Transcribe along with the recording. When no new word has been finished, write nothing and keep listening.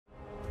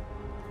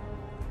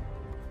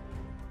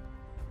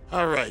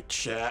Alright,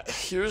 chat.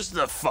 Here's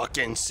the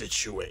fucking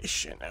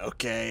situation,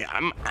 okay?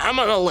 I'm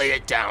gonna lay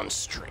it down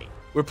straight.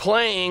 We're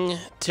playing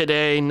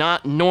today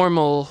not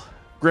normal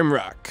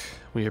Grimrock.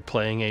 We are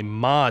playing a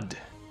mod.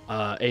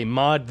 A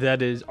mod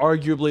that is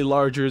arguably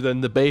larger than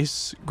the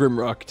base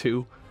Grimrock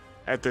 2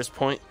 at this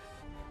point.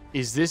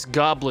 Is this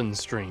Goblin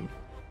stream?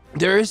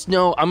 There is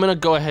no... I'm gonna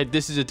go ahead.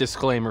 This is a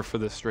disclaimer for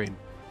the stream.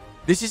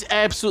 This is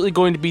absolutely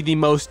going to be the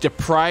most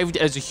deprived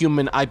as a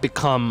human I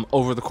become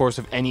over the course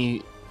of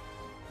any...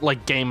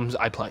 like games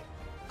I play.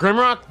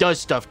 Grimrock does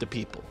stuff to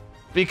people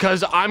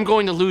because I'm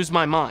going to lose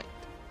my mind.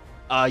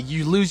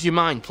 You lose your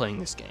mind playing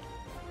this game.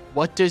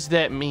 What does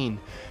that mean?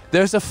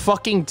 There's a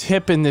fucking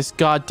tip in this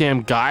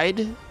goddamn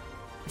guide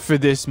for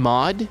this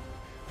mod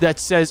that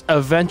says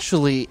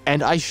eventually,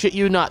 and I shit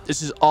you not,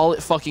 this is all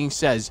it fucking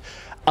says,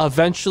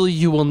 eventually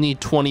you will need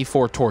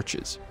 24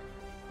 torches.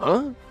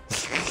 Huh?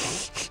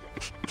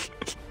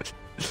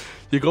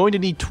 You're going to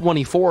need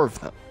 24 of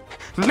them.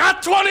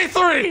 Not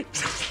 23!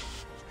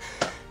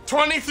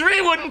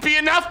 23 wouldn't be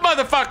enough,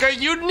 motherfucker.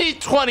 You'd need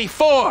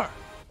 24.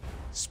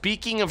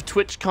 Speaking of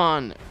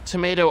TwitchCon,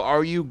 Tomato,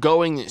 are you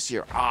going this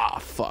year? Ah,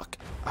 fuck.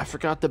 I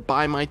forgot to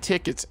buy my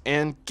tickets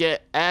and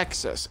get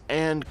access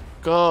and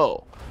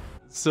go.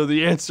 So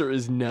the answer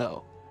is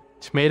no.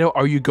 Tomato,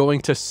 are you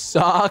going to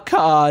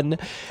SawCon?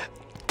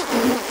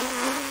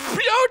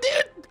 Yo,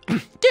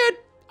 dude. Dude.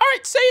 All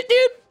right, say it,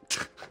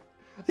 dude.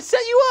 I set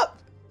you up.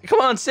 Come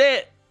on, say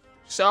it.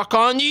 Suck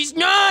on these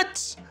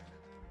nuts.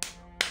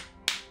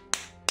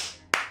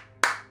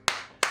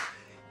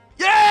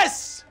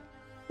 Yes!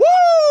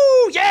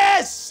 Woo!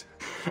 Yes!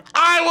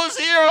 I was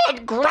here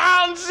on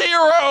ground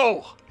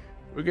zero!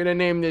 We're gonna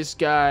name this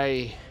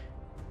guy...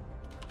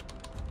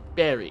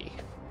 Barry.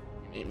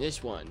 Name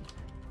this one...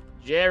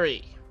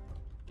 Jerry.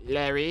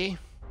 Larry.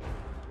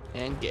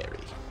 And Gary.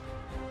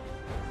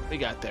 We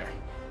got there.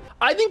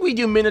 I think we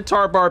do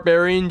Minotaur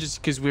Barbarian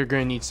just because we're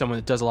gonna need someone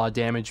that does a lot of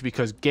damage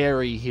because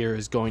Gary here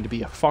is going to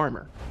be a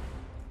farmer.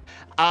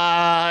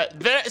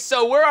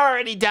 So we're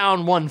already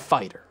down one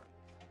fighter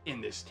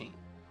in this team.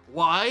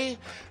 Why?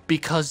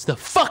 Because the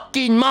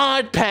fucking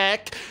mod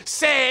pack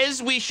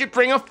says we should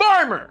bring a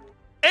farmer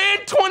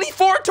and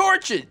 24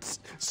 torches.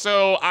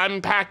 So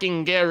I'm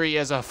packing Gary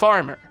as a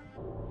farmer.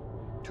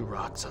 2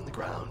 rocks on the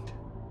ground.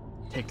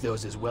 Take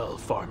those as well,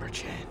 Farmer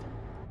Chan.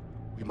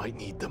 We might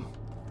need them.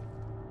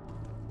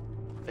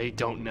 They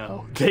don't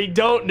know. They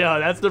don't know.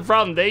 That's the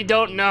problem. They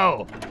don't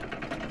know.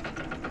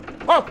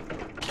 Oh!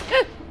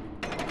 Eh.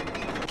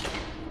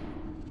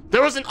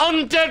 There was an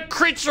undead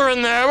creature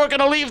in there. We're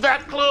gonna leave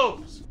that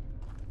closed.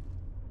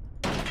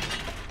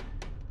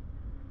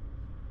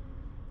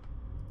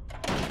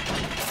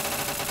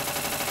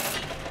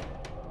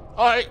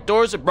 All right,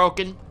 doors are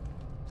broken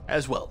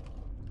as well.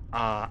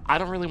 I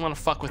don't really want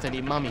to fuck with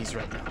any mummies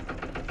right now,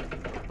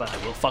 but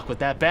I will fuck with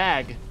that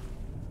bag.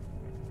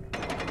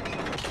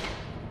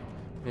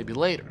 Maybe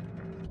later.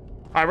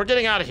 All right, we're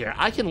getting out of here.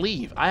 I can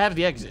leave. I have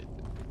the exit.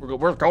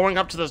 We're going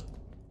up to the,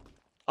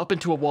 up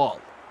into a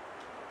wall.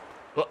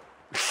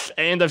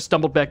 And I've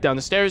stumbled back down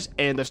the stairs,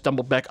 and I've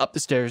stumbled back up the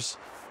stairs.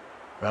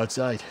 We're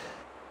outside.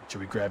 Should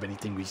we grab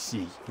anything we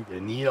see? We're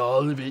gonna need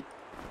all of it.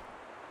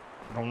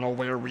 I don't know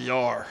where we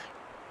are.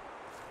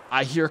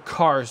 I hear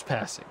cars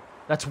passing.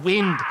 That's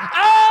wind.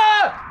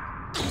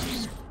 Ah!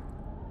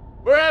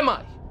 Where am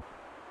I?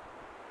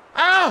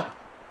 Ah!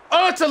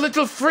 Oh, it's a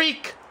little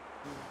freak.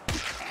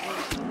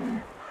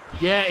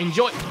 Yeah,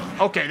 enjoy.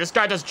 Okay, this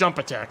guy does jump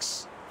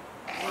attacks.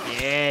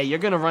 Yeah, you're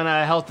gonna run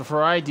out of health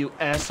before I do,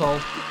 asshole.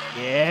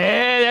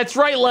 Yeah, that's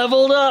right,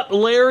 leveled up.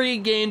 Larry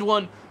gained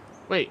 1.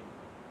 Wait,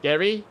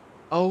 Gary?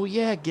 Oh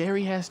yeah,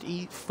 Gary has to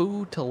eat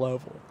food to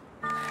level.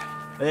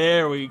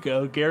 There we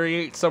go. Gary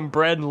ate some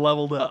bread and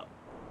leveled up.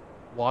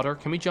 Water,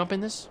 can we jump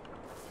in this?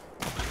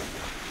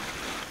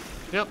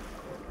 Yep.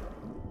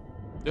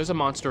 There's a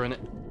monster in it.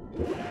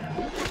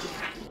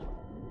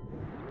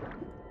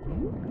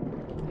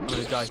 I'm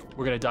gonna die.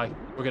 We're gonna die.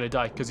 We're gonna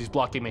die because he's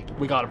blocking me.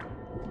 We got him.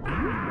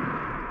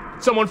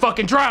 Someone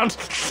fucking drowned.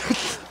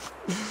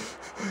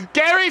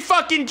 Gary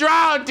fucking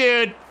drowned,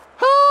 dude.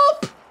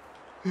 Help!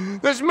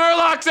 There's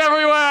murlocs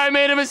everywhere. I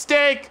made a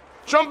mistake.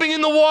 Jumping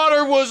in the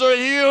water was a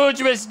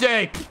huge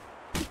mistake.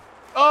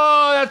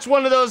 Oh, that's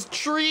one of those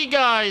tree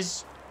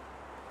guys.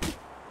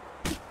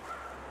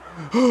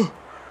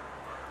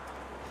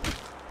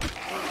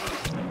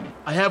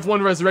 I have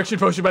 1 resurrection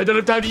potion, but I don't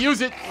have time to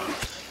use it.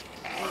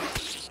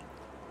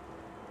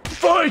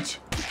 Fight!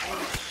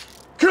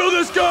 Kill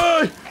this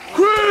guy!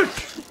 Quick!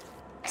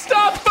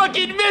 Stop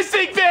fucking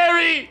missing,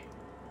 Barry!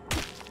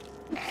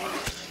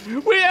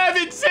 We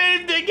haven't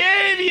saved the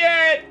game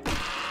yet!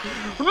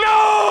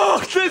 No!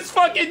 This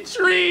fucking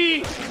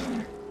tree!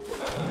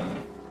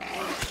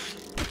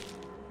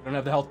 I don't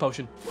have the health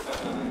potion.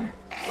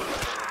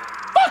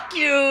 Fuck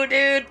you,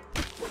 dude!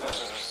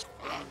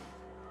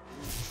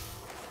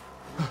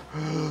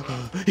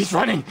 He's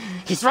running!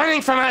 He's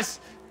running from us!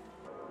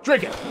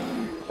 Drink it!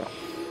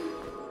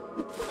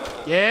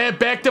 Yeah,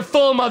 back to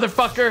full,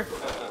 motherfucker!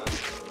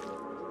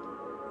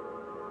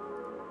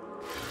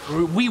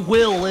 We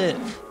will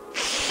live.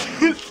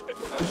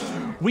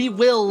 We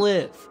will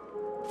live.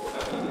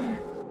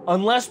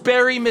 Unless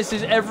Barry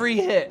misses every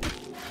hit.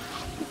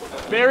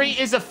 Barry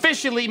is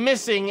officially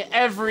missing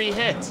every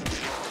hit.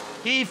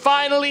 He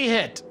finally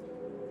hit.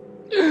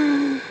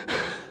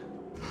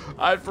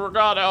 I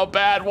forgot how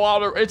bad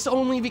water. It's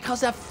only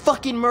because that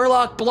fucking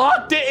Murloc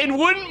blocked it and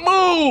wouldn't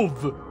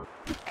move.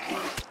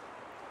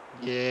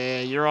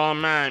 Yeah, you're all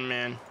mine,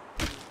 man.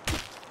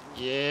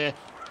 Yeah.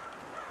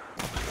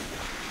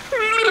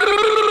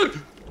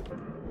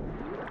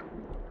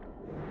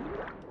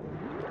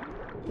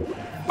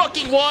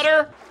 Fucking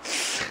water.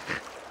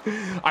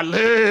 I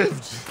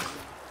lived.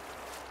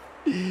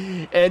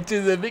 And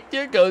to the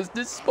victor goes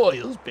the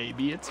spoils,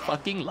 baby. It's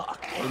fucking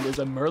locked. And there's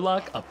a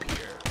Murloc up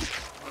here.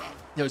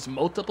 There's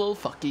multiple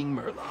fucking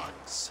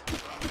Murlocs.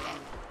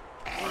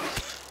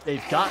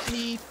 They've got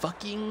me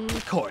fucking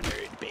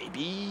cornered,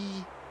 baby.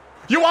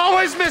 You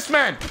always miss,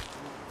 man!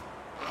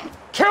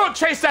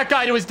 Chase that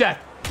guy to his death.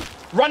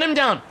 Run him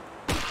down.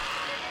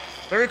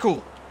 Very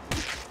cool.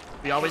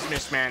 We always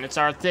miss, man. It's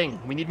our thing.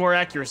 We need more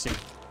accuracy.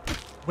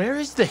 Where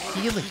is the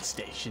healing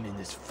station in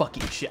this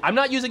fucking shit? I'm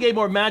not using any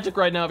more magic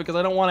right now because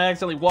I don't want to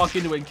accidentally walk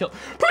into it and kill.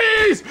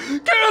 Please!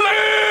 Kill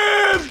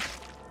him!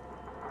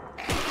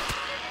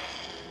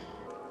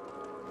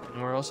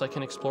 Anywhere else I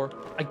can explore?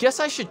 I guess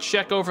I should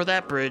check over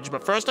that bridge,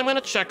 but first I'm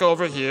gonna check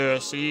over here,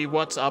 see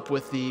what's up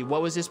with the,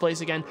 what was this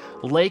place again?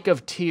 Lake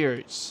of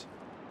Tears.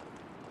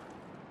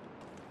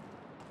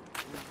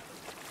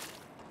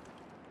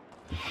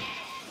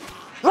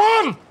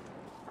 Run!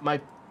 My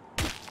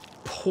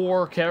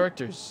poor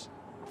characters.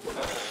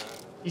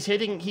 He's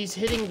hitting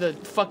the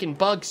fucking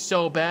bug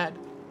so bad.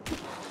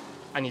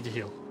 I need to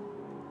heal.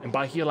 And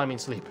by heal, I mean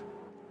sleep.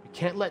 We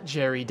can't let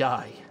Jerry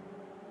die.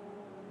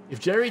 If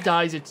Jerry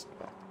dies, it's...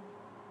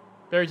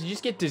 Barry, did you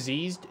just get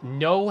diseased?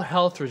 No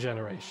health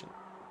regeneration.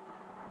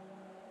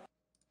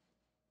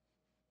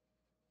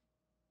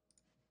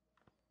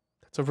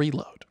 That's a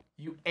reload.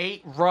 You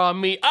ate raw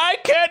meat. I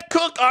can't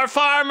cook. Our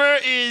farmer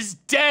is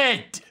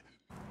dead.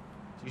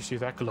 Do you see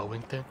that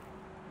glowing thing?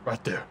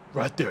 Right there.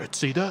 Right there.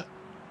 See that?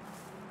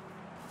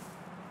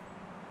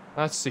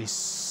 Let's see.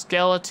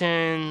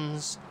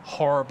 Skeletons.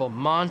 Horrible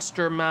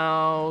monster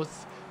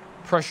mouth.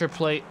 Pressure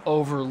plate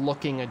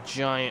overlooking a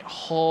giant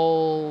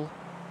hole.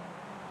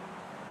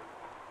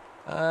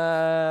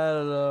 I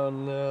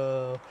don't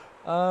know.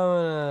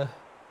 I'm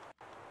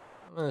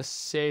gonna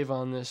save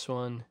on this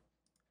one.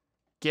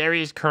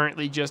 Gary is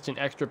currently just an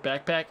extra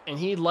backpack, and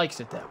he likes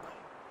it that way.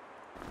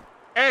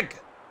 Egg!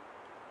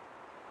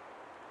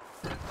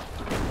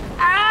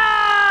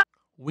 Ah!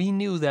 We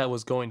knew that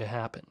was going to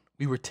happen.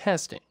 We were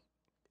testing.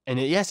 And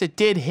yes, it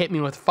did hit me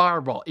with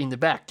Fireball in the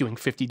back, doing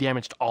 50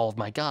 damage to all of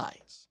my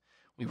guys.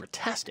 We were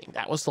testing.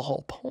 That was the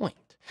whole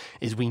point,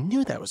 is we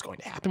knew that was going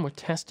to happen. We're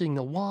testing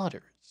the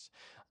waters.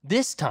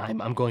 This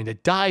time, I'm going to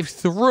dive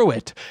through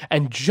it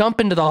and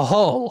jump into the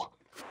hole.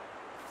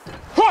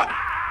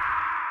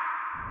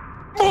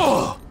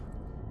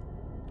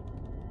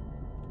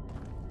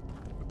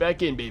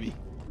 Back in, baby.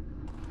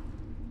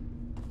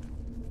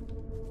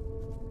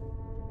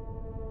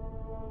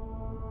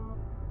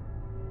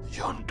 The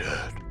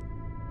undead.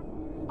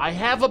 I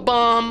have a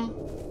bomb,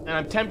 and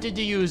I'm tempted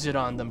to use it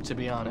on them, to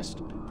be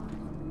honest.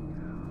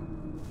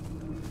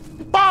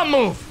 Bomb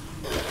move!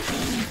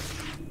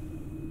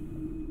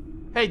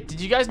 Hey,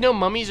 did you guys know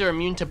mummies are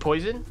immune to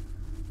poison?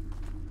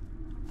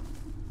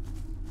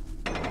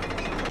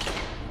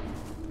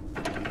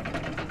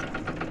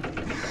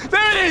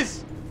 There it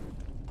is!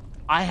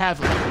 I have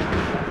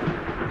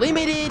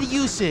limited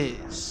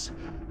uses.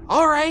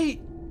 All right.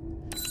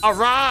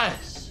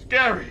 Arise,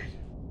 Gary.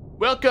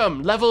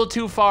 Welcome, level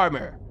 2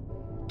 farmer.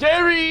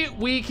 Gary,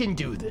 we can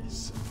do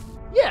this.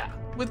 Yeah,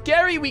 with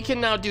Gary, we can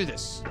now do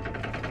this.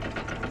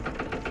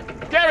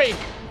 Gary,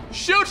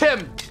 shoot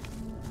him!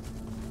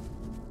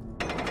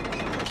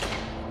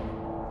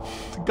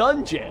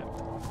 Gun jammed.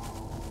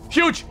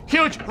 Huge,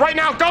 huge, right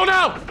now, go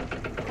now!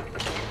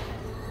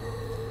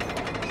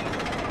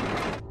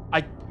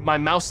 My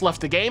mouse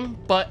left the game,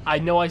 but I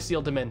know I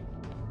sealed him in.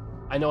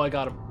 I know I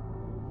got him.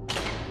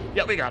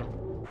 Yep, we got him.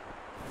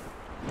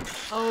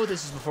 Oh,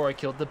 this is before I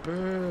killed the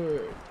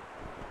bird.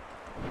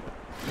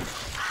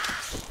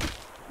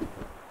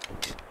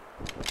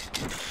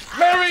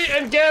 Mary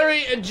and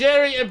Gary and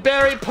Jerry and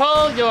Barry,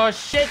 pull your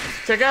shit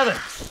together.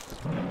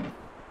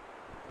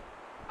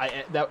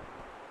 That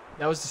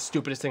was the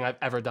stupidest thing I've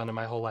ever done in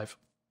my whole life.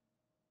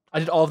 I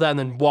did all of that and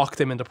then walked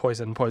him into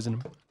poison and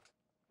poisoned him.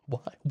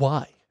 Why?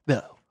 Why?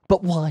 No.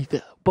 But why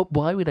though? But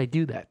why would I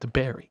do that to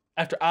Barry?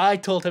 After I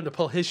told him to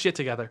pull his shit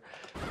together.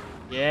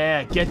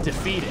 Yeah, get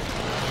defeated.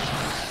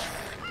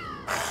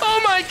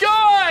 Oh my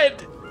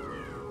god!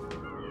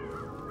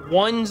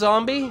 One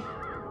zombie?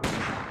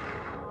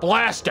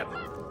 Blast him.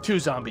 2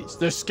 zombies.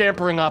 They're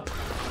scampering up.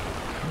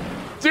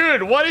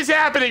 Dude, what is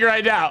happening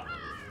right now?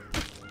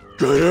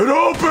 Get it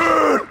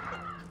open!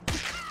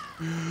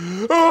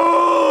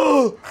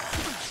 Oh!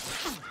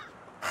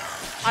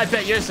 I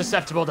bet you're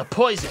susceptible to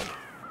poison.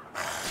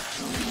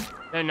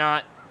 They're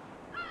not.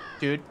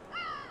 Dude.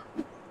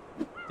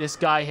 This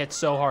guy hits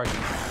so hard.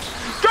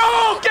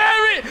 Go,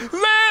 Gary!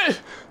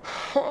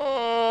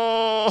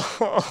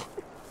 Oh.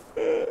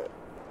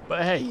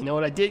 But hey, you know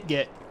what I did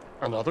get?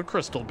 Another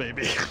crystal,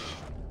 baby.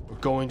 We're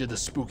going to the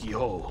spooky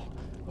hole.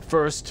 But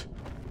first,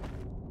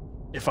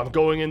 if I'm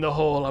going in the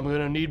hole, I'm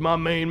gonna need my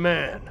main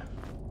man.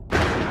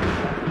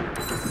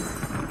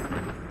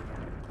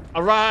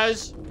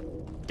 Arise,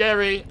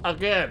 Garry,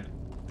 again.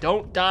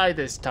 Don't die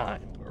this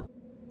time.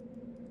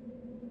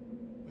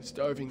 We're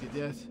starving to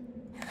death.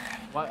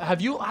 What, how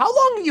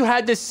long have you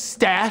had this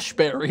stash,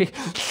 Barry?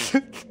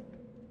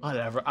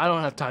 Whatever, I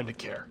don't have time to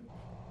care.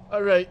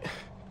 All right,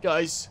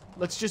 guys,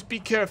 let's just be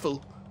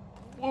careful.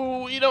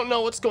 Ooh, you don't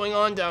know what's going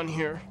on down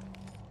here.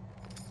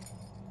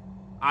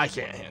 I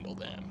can't handle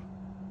them.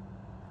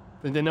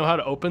 Did they know how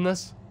to open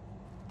this?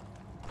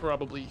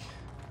 Probably.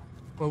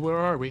 Well, where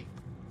are we?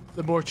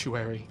 The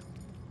mortuary.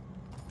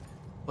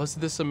 Was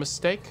this a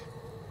mistake?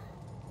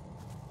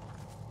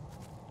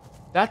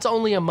 That's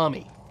only a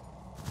mummy.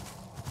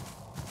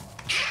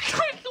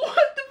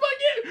 What the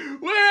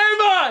fuck? Where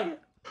am I?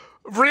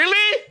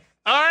 Really?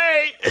 All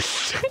right.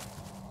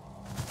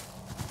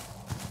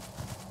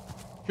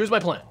 Here's my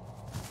plan.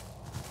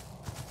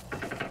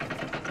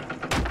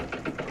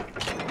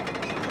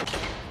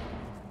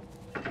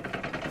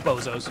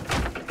 Bozos.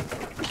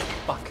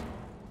 Fuck.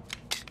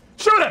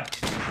 Shoot him!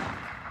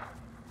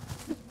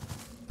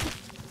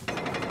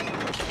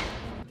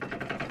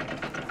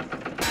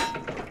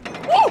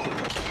 Whoa!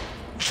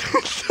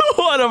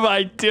 What am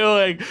I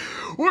doing?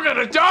 We're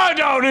gonna die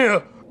down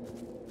here!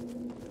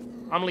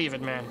 I'm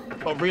leaving, man.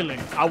 But really,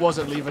 I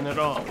wasn't leaving at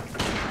all.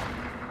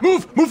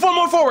 Move one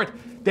more forward!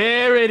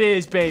 There it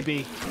is,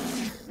 baby.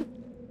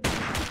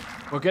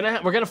 We're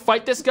gonna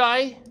fight this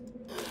guy,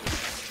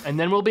 and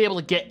then we'll be able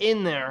to get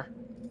in there,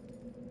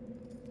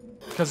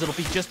 because it'll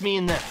be just me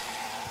and them.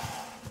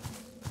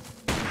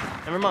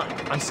 Never mind,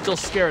 I'm still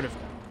scared of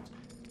them.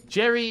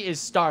 Jerry is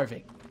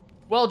starving.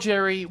 Well,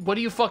 Jerry, what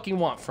do you fucking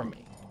want from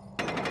me?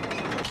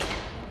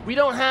 We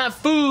don't have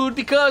food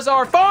because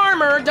our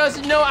farmer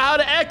doesn't know how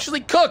to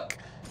actually cook.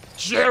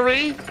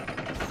 Jerry!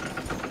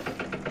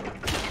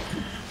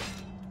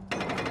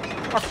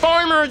 Our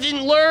farmer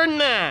didn't learn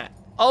that.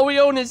 All we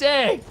own is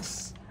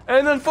eggs.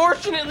 And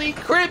unfortunately,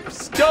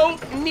 cribs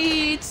don't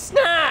need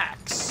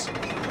snacks.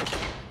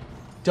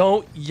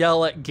 Don't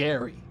yell at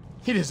Garry.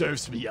 He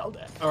deserves to be yelled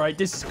at. All right,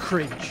 this is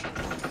cringe.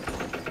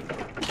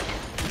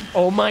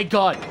 Oh my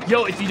God.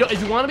 Yo, if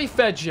you want to be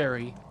fed,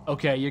 Jerry,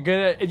 okay,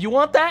 if you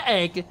want that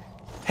egg,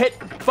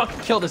 fucking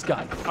kill this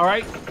guy, all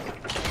right?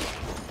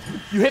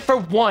 You hit for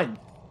one.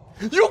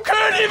 You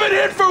can't even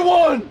hit for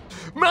one!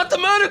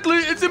 Mathematically,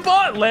 it's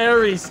impossible.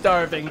 Larry's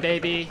starving,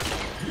 baby.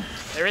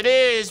 There it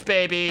is,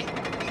 baby.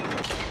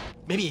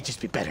 Maybe it'd just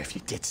be better if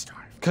you did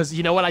starve. Because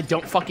you know what I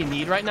don't fucking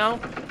need right now?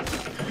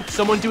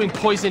 Someone doing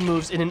poison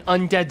moves in an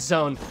undead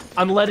zone.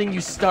 I'm letting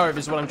you starve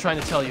is what I'm trying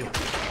to tell you.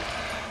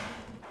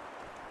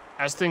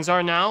 As things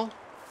are now,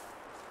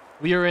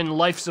 we are in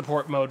life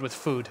support mode with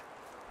food.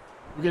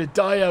 We're gonna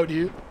die out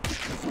here.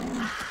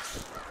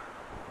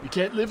 We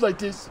can't live like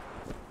this.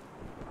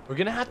 We're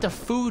gonna have to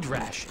food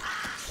ration.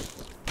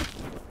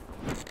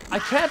 I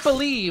can't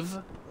believe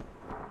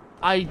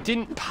I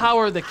didn't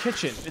power the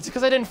kitchen. It's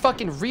because I didn't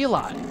fucking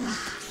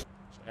realize.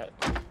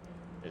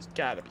 There's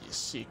gotta be a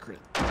secret.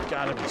 There's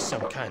gotta be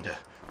some kind of...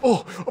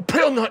 Oh, a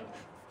pale nut!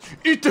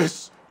 Eat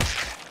this!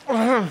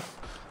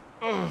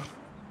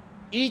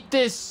 Eat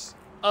this,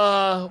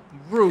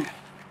 root.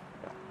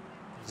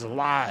 He's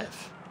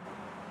alive.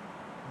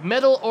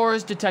 Metal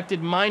ores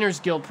detected Miners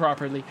Guild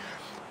properly.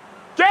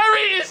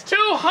 Garry is too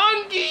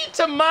hungry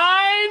to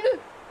mine?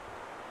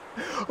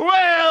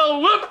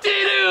 Well,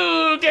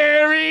 whoop-de-doo,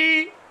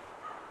 Garry!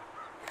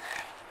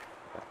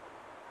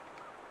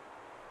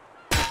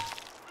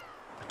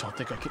 I don't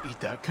think I can eat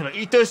that. Can I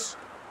eat this?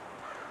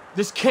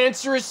 This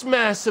cancerous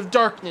mass of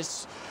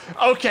darkness.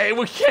 Okay,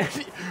 we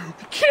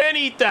can't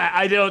eat that.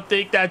 I don't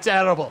think that's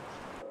edible.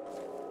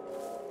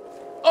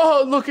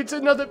 Oh, look, it's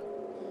another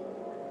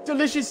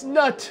delicious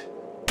nut.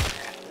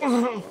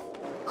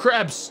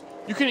 Crabs.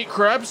 You can eat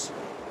crabs?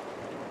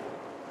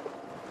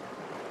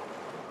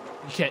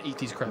 You can't eat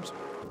these crabs.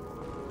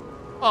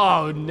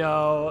 Oh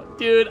no.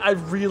 Dude, I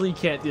really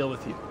can't deal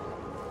with you.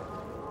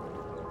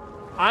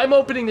 I'm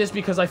opening this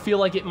because I feel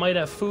like it might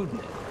have food in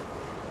it.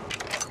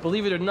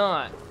 Believe it or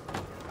not.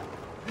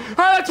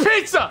 Ah, that's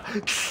pizza!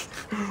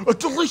 A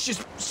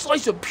delicious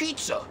slice of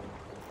pizza.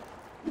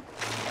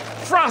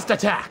 Frost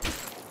attack.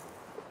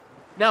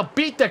 Now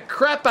beat the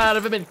crap out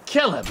of him and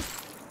kill him.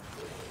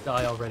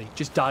 Die already.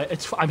 Just die.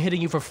 I'm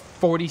hitting you for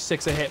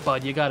 46 a hit,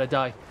 bud. You gotta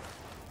die.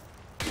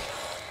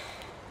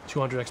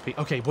 200 XP.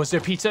 Okay, was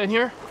there pizza in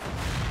here?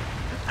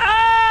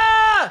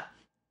 Ah!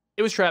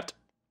 It was trapped.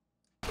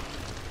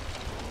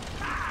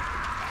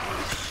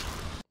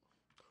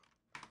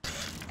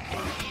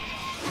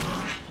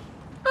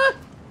 Ah!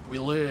 We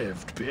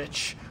lived,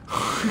 bitch.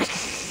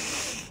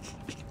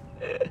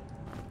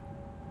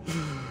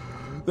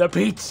 The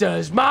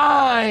pizza's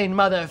mine,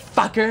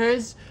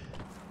 motherfuckers!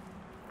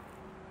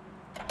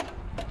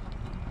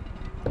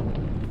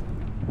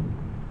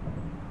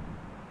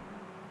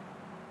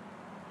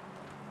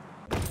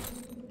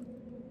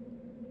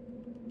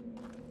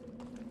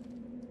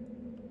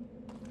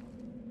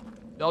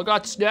 Y'all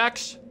got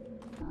snacks?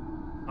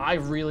 I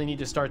really need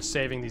to start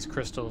saving these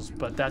crystals,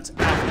 but that's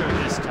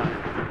after this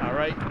time, all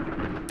right?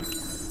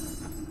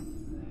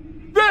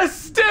 They're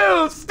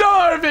still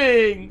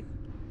starving!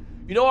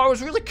 You know, I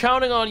was really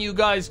counting on you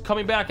guys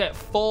coming back at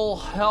full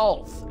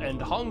health and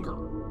hunger.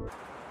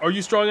 Are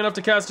you strong enough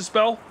to cast a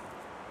spell?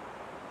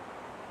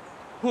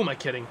 Who am I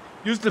kidding?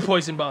 Use the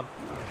poison bomb.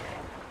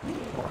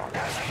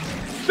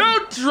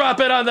 Don't drop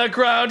it on the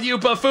ground, you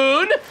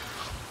buffoon!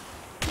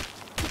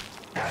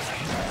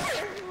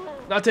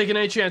 Not taking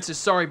any chances,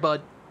 sorry,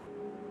 bud.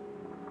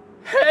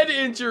 Head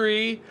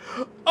injury?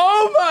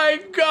 Oh my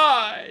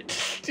god,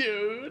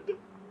 dude.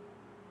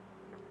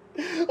 What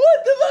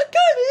the fuck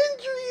kind of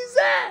injury is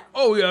that?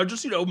 Oh yeah,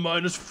 just, you know,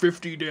 minus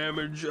 50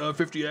 damage,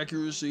 50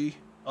 accuracy,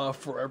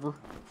 forever.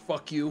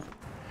 Fuck you.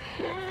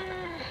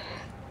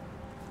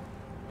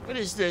 What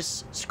is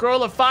this?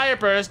 Scroll of Fire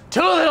Burst?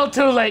 Too little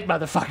too late,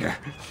 motherfucker.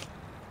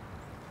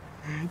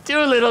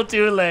 Too little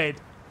too late.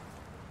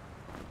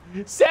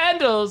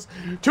 Sandals?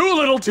 Too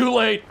little too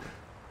late.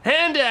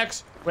 Hand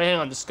axe? Wait, hang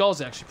on, the skull's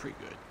actually pretty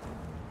good.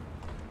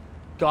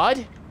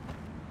 God?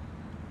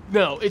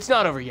 No, it's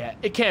not over yet.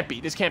 It can't be.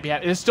 This can't be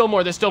happening. There's still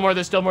more, there's still more,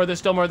 there's still more, there's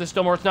still more, there's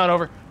still more. It's not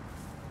over.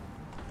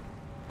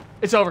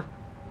 It's over.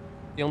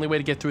 The only way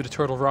to get through to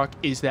Turtle Rock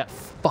is that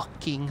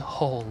fucking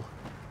hole.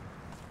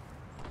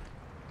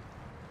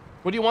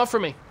 What do you want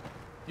from me?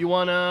 You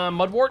want a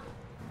mudwort?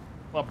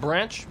 A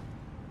branch? Is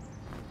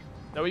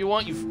that what you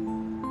want?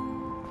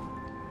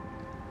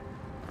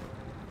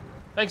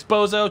 Thanks,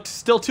 bozo.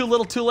 Still too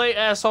little too late,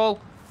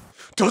 asshole.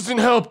 Doesn't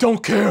help,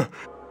 don't care.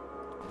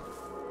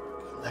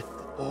 Collect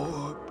the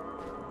orb.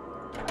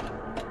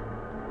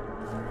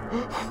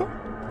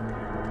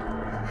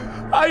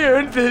 I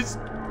earned this.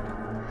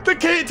 The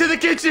key to the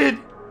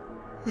kitchen.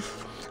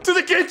 To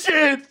the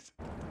kitchen.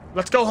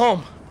 Let's go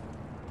home.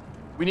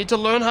 We need to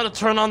learn how to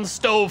turn on the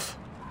stove.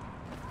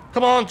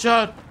 Come on,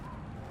 Chad.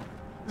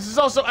 This is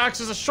also acts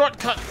as a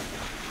shortcut.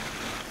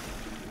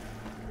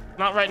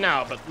 Not right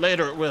now, but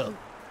later it will.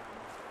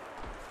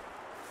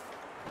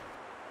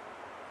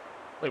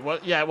 Wait,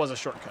 what? Yeah, it was a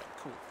shortcut.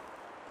 Cool.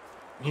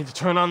 We need to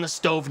turn on the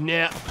stove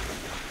now.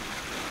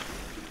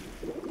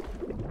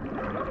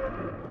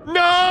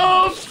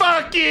 No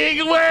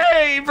fucking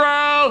way,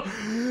 bro!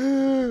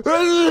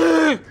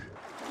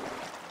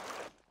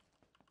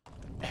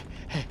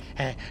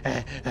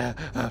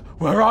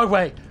 Well, wrong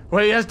way.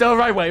 Wait, that's the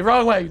right way.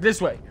 Wrong way. This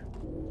way.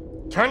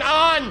 Turn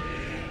on!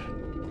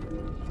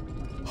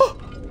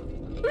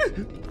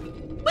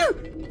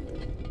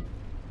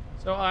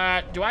 So,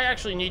 do I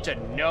actually need to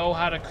know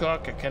how to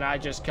cook, or can I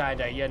just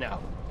kinda, you know?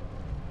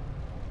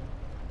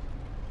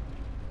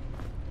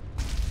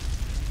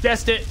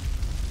 Guessed it.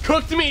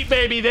 Cooked meat,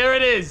 baby. There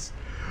it is.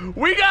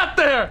 We got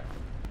there.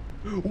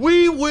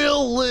 We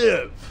will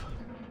live.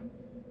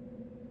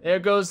 There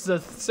goes the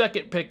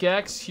second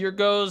pickaxe. Here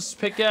goes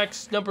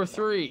pickaxe number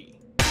 3.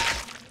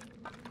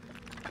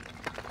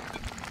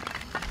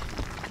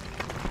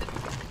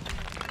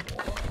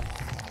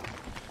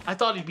 I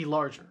thought he'd be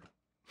larger.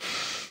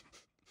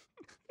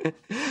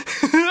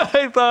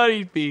 I thought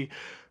he'd be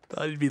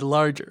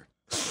larger.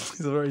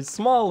 He's a very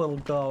small little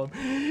golem.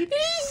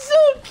 He's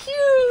so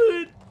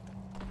cute.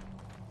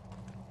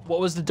 What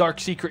was the dark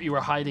secret you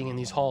were hiding in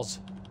these halls?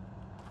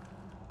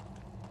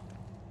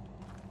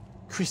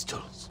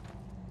 Crystals.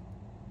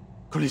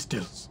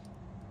 Crystals.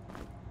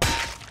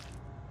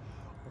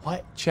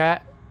 What,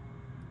 chat?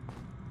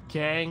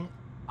 Gang,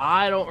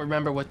 I don't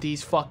remember what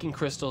these fucking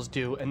crystals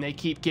do, and they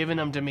keep giving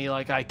them to me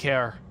like I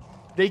care.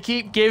 They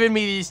keep giving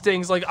me these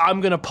things like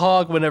I'm gonna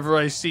pog whenever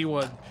I see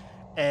one,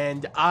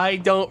 and I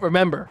don't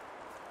remember.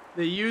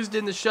 They used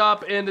in the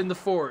shop and in the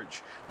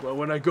forge. Well,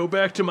 when I go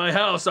back to my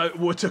house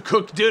to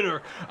cook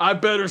dinner, I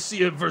better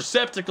see a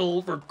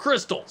receptacle for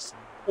crystals,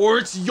 or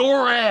it's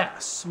your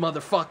ass,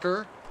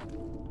 motherfucker.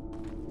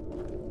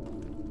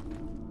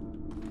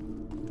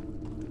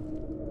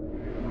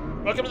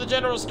 Welcome to the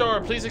general store.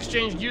 Please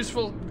exchange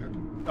useful...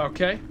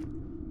 Okay.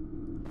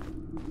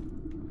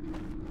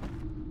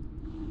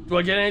 Do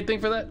I get anything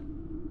for that?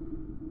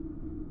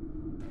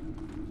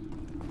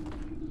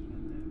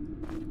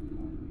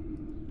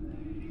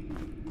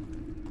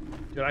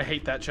 Dude, I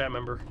hate that chat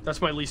member.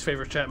 That's my least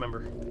favorite chat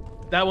member.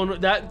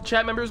 That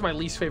chat member is my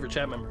least favorite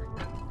chat member.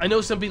 I know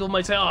some people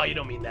might say, oh, you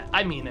don't mean that.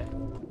 I mean it.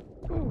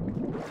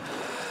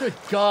 Good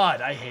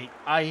God, I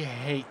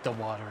hate the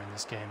water in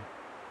this game.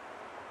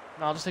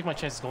 No, I'll just take my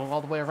chances going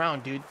all the way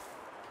around, dude.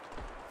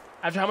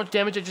 After how much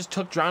damage I just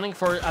took drowning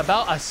for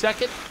about a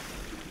second?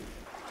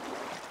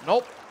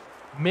 Nope.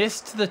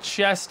 Missed the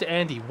chest,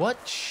 Andy.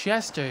 What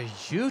chest are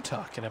you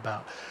talking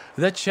about?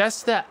 The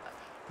chest that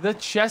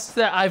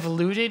I've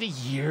looted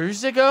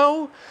years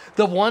ago?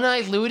 The one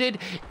I looted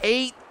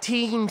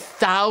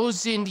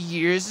 18,000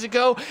 years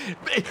ago?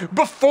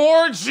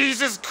 Before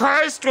Jesus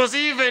Christ was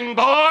even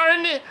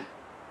born?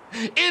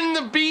 In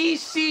the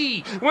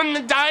BC, when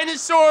the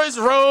dinosaurs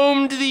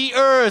roamed the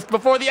earth,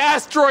 before the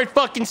asteroid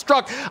fucking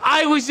struck,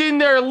 I was in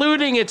there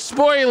looting it.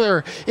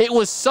 Spoiler, it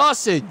was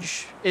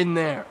sausage in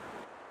there.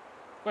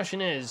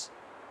 Question is,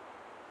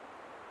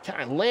 Can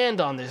I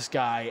land on this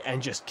guy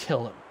and just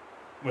kill him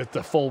with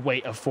the full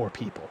weight of 4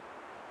 people?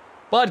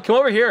 Bud, come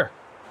over here.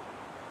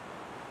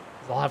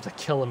 I'll have to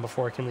kill him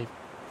before I can leave.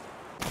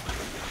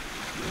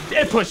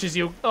 It pushes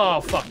you. Oh,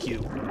 fuck you.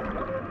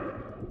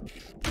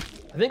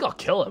 I think I'll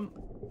kill him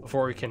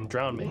before he can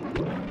drown me.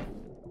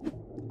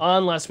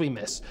 Unless we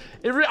miss.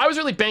 I was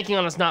really banking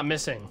on us not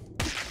missing.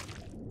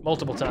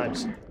 Multiple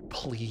times.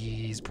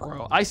 Please,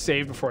 bro. I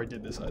saved before I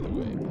did this either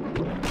way.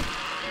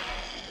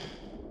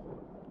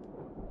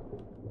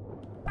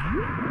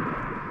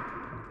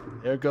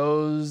 There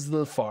goes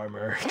the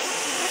farmer.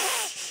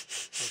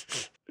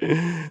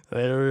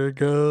 There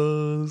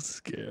goes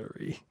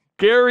Garry.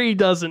 Garry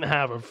doesn't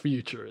have a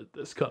future at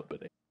this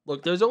company.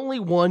 Look, there's only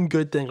one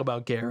good thing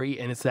about Garry,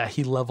 and it's that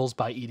he levels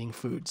by eating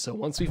food. So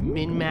once we've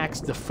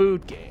min-maxed the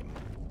food game,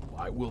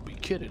 I will be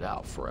kitted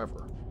out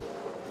forever.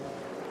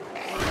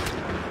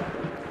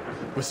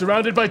 We're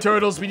surrounded by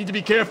turtles. We need to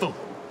be careful.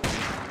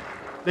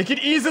 They can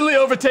easily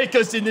overtake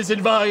us in this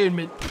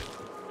environment.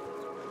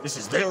 This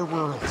is their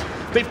world.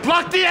 They've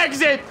blocked the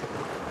exit!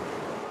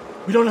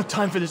 We don't have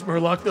time for this,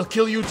 Murloc. They'll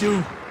kill you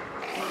too.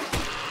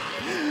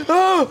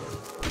 Oh!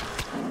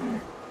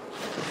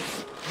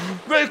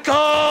 They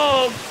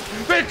come!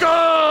 They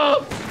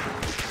come!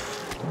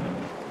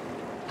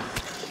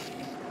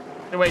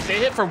 Hey, wait, they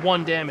hit for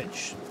 1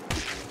 damage.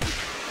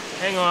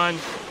 Hang on.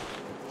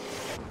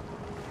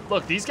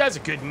 Look, these guys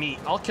are good meat.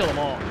 I'll kill them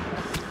all.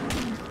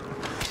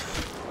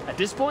 At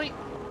this point,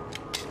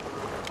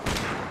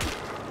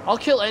 I'll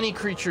kill any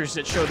creatures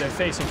that show their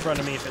face in front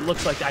of me if it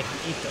looks like I can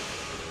eat them.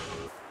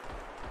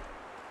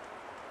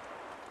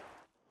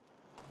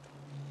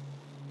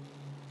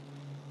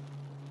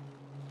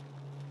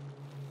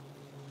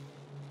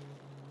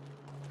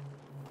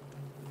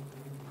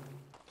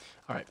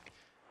 All right,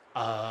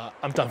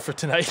 I'm done for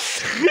tonight.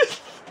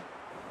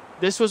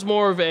 This was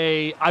more of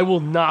a, I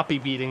will not be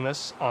beating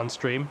this on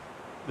stream.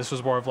 This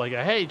was more of like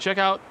a, hey, check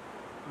out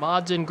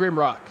mods in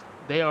Grimrock.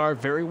 They are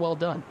very well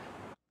done.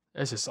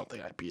 This is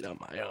something I beat on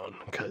my own,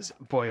 because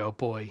boy, oh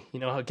boy. You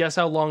know, guess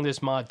how long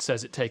this mod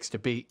says it takes to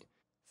beat?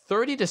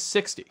 30 to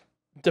 60.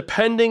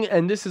 Depending,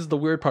 and this is the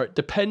weird part,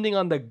 depending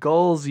on the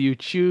goals you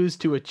choose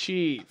to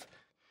achieve.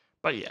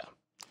 But yeah,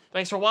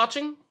 thanks for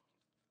watching.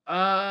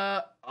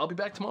 I'll be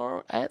back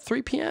tomorrow at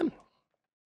 3 p.m.